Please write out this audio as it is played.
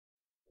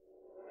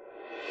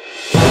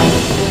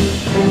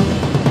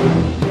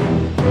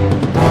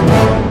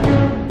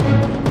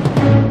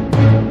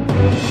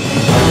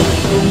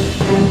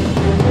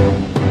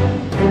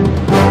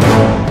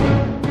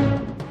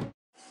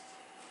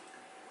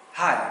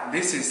Hi,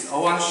 this is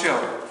O1 Show.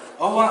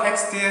 O1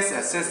 xDS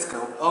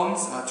oscilloscope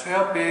owns a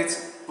 12-bit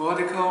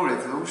vertical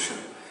resolution,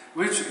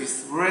 which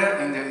is rare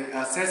in the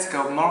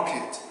oscilloscope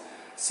market.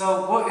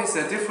 So what is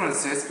the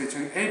differences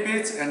between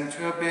 8-bit and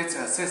 12-bit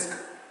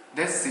oscilloscope?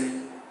 Let's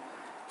see.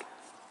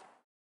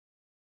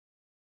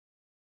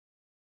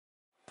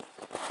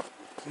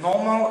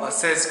 Normal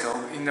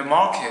oscilloscopes in the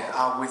market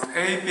are with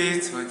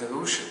 8-bit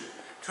resolution.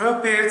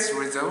 12-bit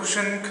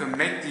resolution could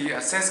make the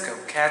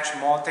oscilloscope catch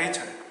more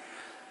data.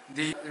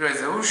 The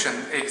resolution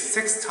is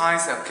 6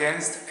 times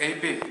against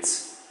 8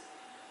 bits.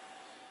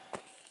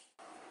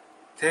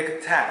 Take a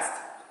test.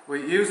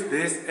 We use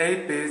this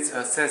 8-bit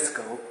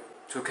oscilloscope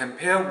to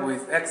compare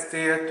with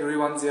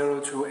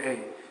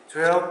xDS3102A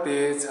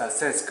 12-bit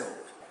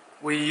oscilloscope.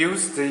 We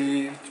use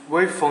the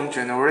waveform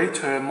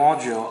generator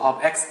module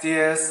of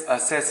xDS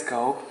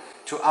oscilloscope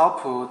to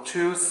output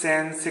 2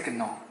 sine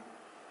signals.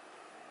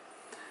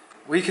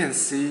 We can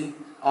see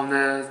on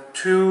the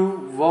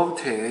 2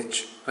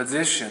 voltage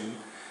position,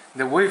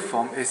 the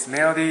waveform is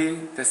nearly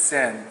the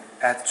same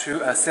at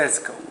 2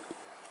 oscilloscopes.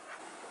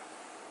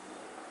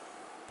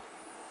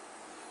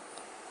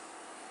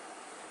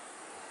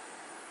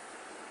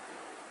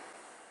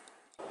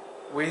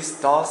 We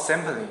start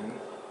sampling,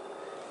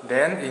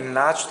 then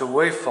enlarge the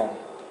waveform.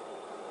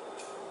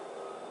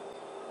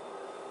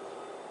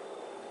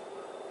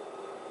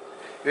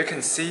 You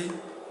can see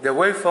the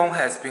waveform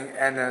has been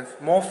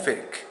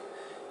anamorphic.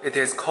 It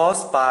is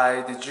caused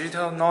by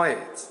digital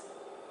noise.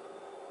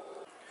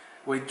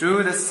 We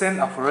do the same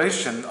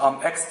operation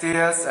on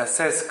xDS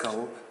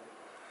oscilloscope,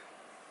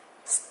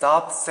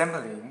 stop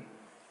sampling,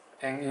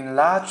 and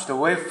enlarge the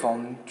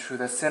waveform to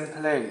the same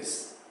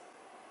place.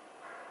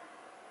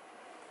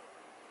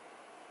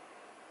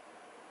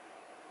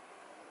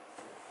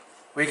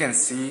 We can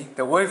see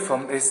the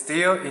waveform is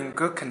still in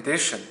good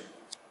condition.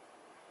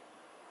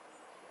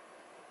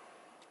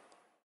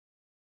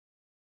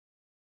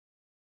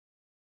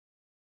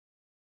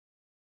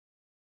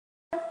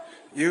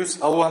 Use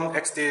O1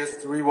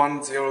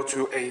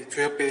 xDS3102A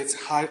 12-bit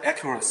high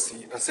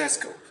accuracy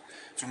oscilloscope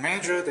to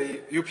measure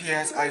the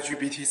UPS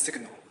IGBT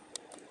signal.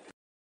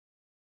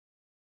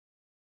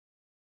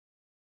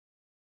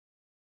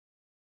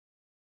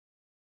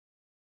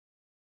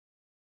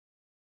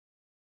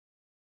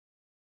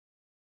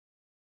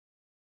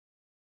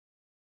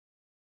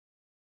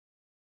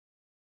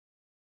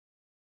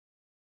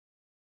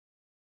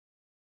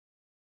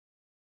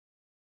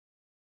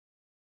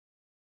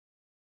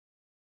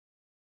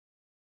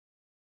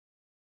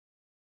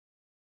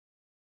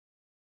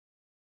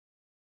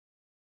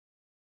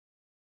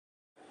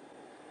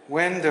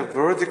 When the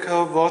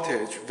vertical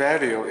voltage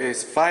value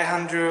is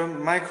 500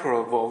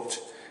 microvolts,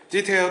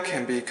 detail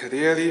can be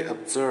clearly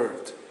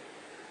observed.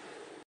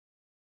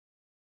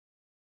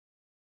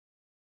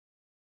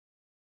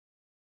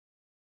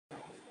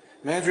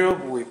 Measure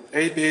with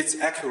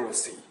 8-bit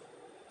accuracy.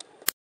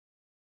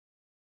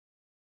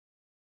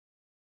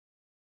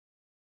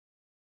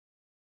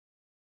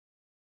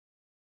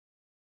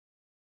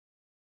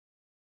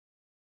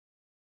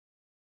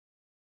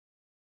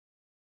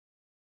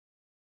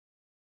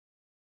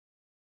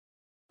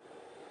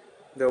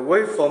 The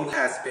waveform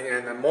has been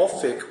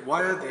anamorphic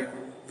while the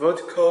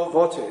vertical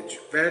voltage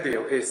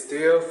value is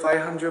still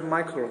 500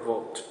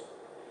 microvolts.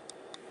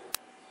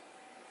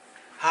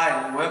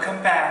 Hi,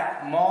 welcome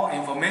back. More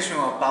information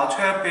about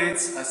 12-bit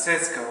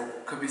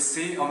oscilloscope could be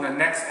seen on the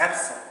next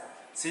episode.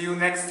 See you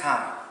next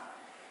time.